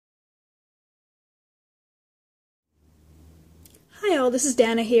Hi all, this is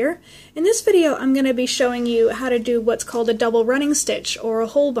Dana here. In this video I'm going to be showing you how to do what's called a double running stitch or a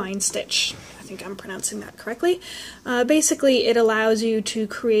Holbein stitch. I think I'm pronouncing that correctly. Basically it allows you to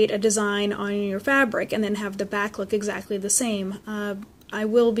create a design on your fabric and then have the back look exactly the same. I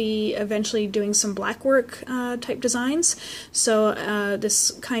will be eventually doing some blackwork type designs, so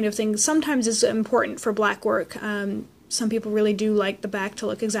this kind of thing sometimes is important for blackwork. Some people really do like the back to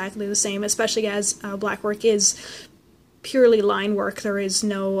look exactly the same, especially as blackwork is purely line work. There is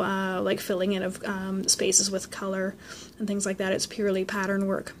no like filling in of spaces with color and things like that. It's purely pattern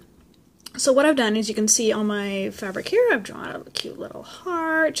work. So what I've done is, you can see on my fabric here, I've drawn a cute little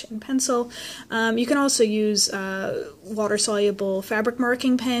heart in pencil. You can also use water-soluble fabric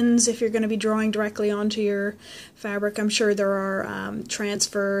marking pens if you're going to be drawing directly onto your fabric. I'm sure there are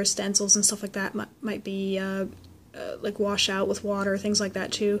transfer stencils and stuff like that might be like wash out with water, things like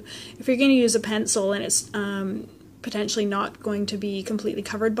that too. If you're going to use a pencil and it's potentially not going to be completely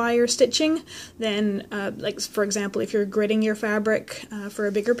covered by your stitching, then like for example if you're gridding your fabric for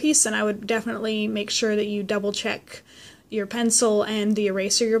a bigger piece, then I would definitely make sure that you double check your pencil and the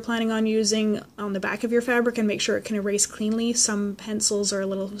eraser you're planning on using on the back of your fabric and make sure it can erase cleanly. Some pencils are a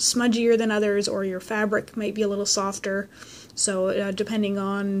little smudgier than others, or your fabric might be a little softer, so depending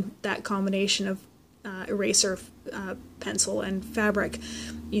on that combination of eraser, pencil, and fabric,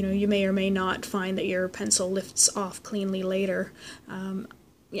 you know, you may or may not find that your pencil lifts off cleanly later.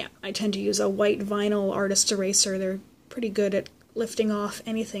 Yeah, I tend to use a white vinyl artist eraser. They're pretty good at lifting off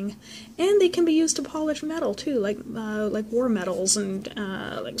anything, and they can be used to polish metal too, like war metals and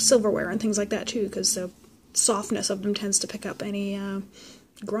like silverware and things like that too, because the softness of them tends to pick up any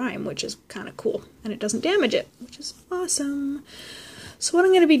grime, which is kind of cool, and it doesn't damage it, which is awesome. So what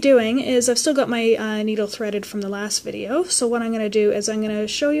I'm going to be doing is, I've still got my needle threaded from the last video, so what I'm going to do is I'm going to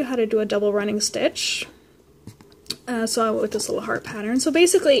show you how to do a double running stitch. So I went with this little heart pattern. So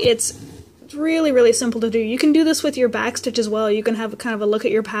basically it's really simple to do. You can do this with your backstitch as well. You can have kind of a look at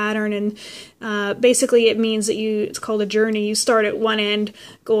your pattern, and basically it means that it's called a journey. You start at one end,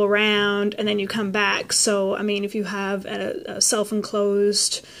 go around, and then you come back. So I mean, if you have a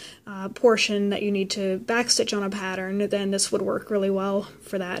self-enclosed portion that you need to backstitch on a pattern, then this would work really well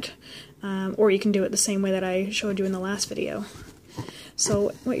for that. Or you can do it the same way that I showed you in the last video.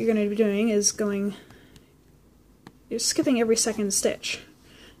 So what you're going to be doing is you're skipping every second stitch.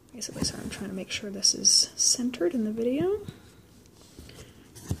 Basically, sorry, I'm trying to make sure this is centered in the video.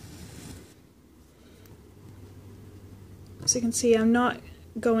 So you can see I'm not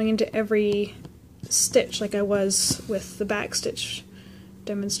going into every stitch like I was with the backstitch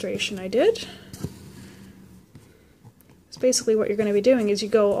demonstration I did. So basically what you're going to be doing is you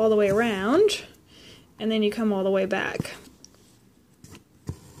go all the way around and then you come all the way back.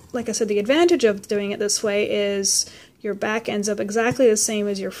 Like I said, the advantage of doing it this way is your back ends up exactly the same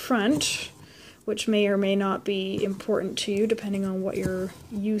as your front, which may or may not be important to you depending on what your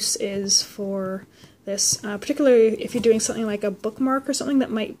use is for this. Particularly if you're doing something like a bookmark or something that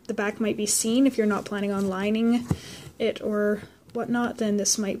the back might be seen if you're not planning on lining it or whatnot, then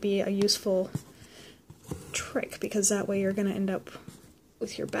this might be a useful trick, because that way you're going to end up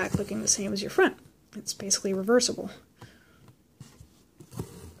with your back looking the same as your front. It's basically reversible.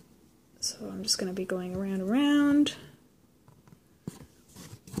 So I'm just going to be going around and around.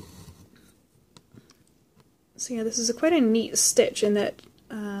 So yeah, this is quite a neat stitch in that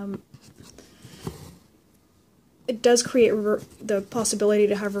it does create the possibility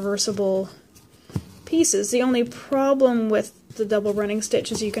to have reversible pieces. The only problem with the double running stitch,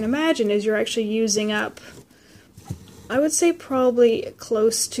 as you can imagine, is you're actually using up, I would say probably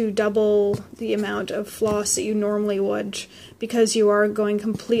close to double the amount of floss that you normally would, because you are going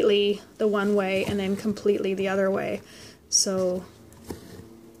completely the one way and then completely the other way. So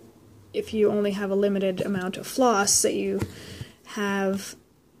if you only have a limited amount of floss that you have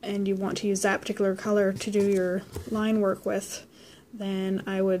and you want to use that particular color to do your line work with, then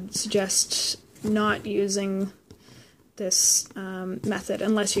I would suggest not using this method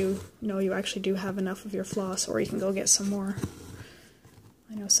unless you know you actually do have enough of your floss, or you can go get some more.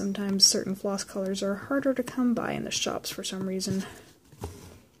 I know sometimes certain floss colors are harder to come by in the shops for some reason.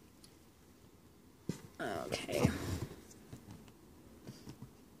 Okay.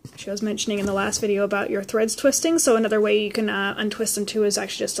 I was mentioning in the last video about your threads twisting, so another way you can untwist them too is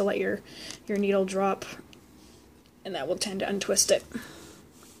actually just to let your needle drop, and that will tend to untwist it.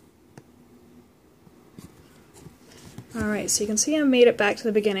 Alright, so you can see I made it back to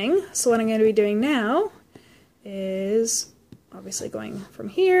the beginning. So what I'm going to be doing now is obviously going from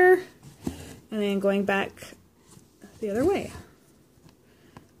here and then going back the other way.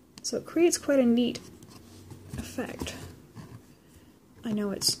 So it creates quite a neat effect. I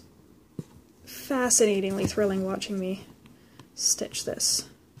know it's fascinatingly thrilling watching me stitch this.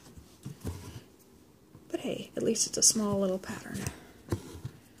 But hey, at least it's a small little pattern.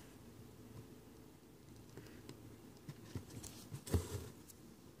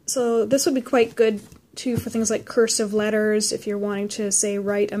 So this would be quite good too for things like cursive letters if you're wanting to, say,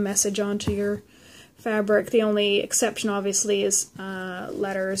 write a message onto your fabric. The only exception obviously is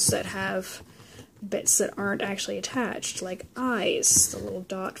letters that have bits that aren't actually attached, like eyes. The little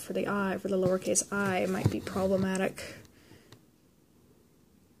dot for the eye, for the lowercase I, might be problematic.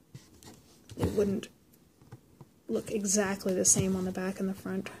 It wouldn't look exactly the same on the back and the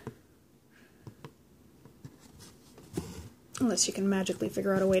front. Unless you can magically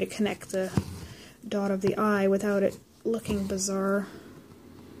figure out a way to connect the dot of the eye without it looking bizarre.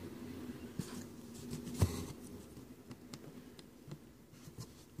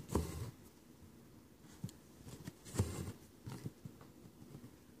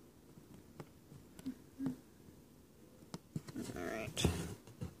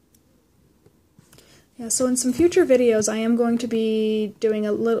 Yeah, so in some future videos I am going to be doing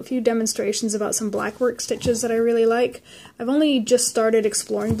a few demonstrations about some blackwork stitches that I really like. I've only just started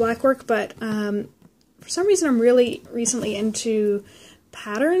exploring blackwork, but for some reason I'm really recently into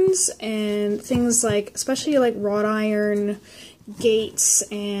patterns and things like, especially like wrought iron gates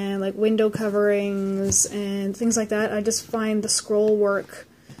and like window coverings and things like that. I just find the scroll work,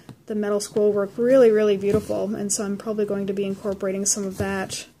 the metal scroll work, really, really beautiful, and so I'm probably going to be incorporating some of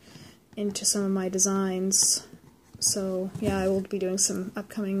that into some of my designs. So yeah, I will be doing some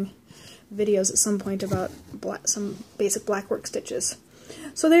upcoming videos at some point about some basic blackwork stitches.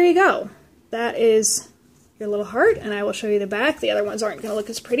 So there you go. That is your little heart, and I will show you the back. The other ones aren't going to look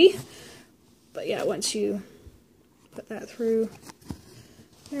as pretty, but yeah, once you put that through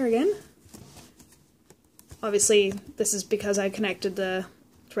there again. Obviously this is because I connected the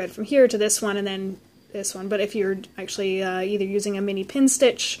thread from here to this one and then this one, but if you're actually either using a mini pin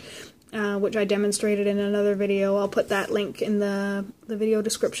stitch, which I demonstrated in another video, I'll put that link in the video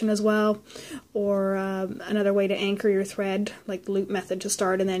description as well, or another way to anchor your thread, like the loop method to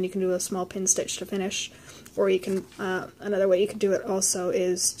start, and then you can do a small pin stitch to finish. Or you can, another way you can do it also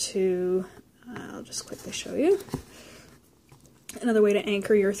is to, I'll just quickly show you. Another way to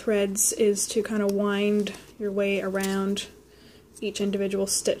anchor your threads is to kind of wind your way around each individual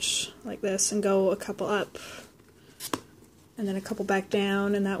stitch like this and go a couple up and then a couple back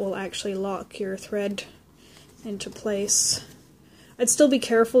down, and that will actually lock your thread into place. I'd still be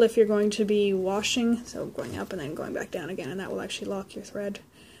careful if you're going to be washing, so going up and then going back down again, and that will actually lock your thread.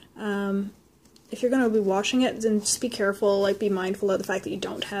 If you're going to be washing it, then just be careful, like be mindful of the fact that you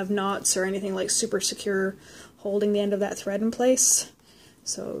don't have knots or anything like super secure holding the end of that thread in place.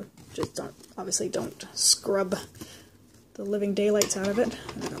 So just obviously don't scrub the living daylights out of it.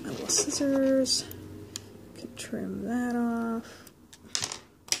 I don't have little scissors. Can trim that off.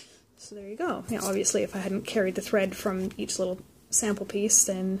 So there you go. Yeah, obviously if I hadn't carried the thread from each little sample piece,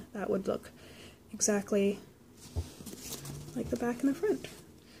 then that would look exactly like the back and the front.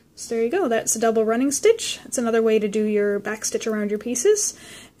 So there you go. That's a double running stitch. It's another way to do your back stitch around your pieces.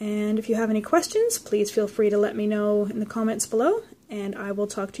 And if you have any questions, please feel free to let me know in the comments below, and I will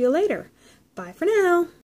talk to you later. Bye for now.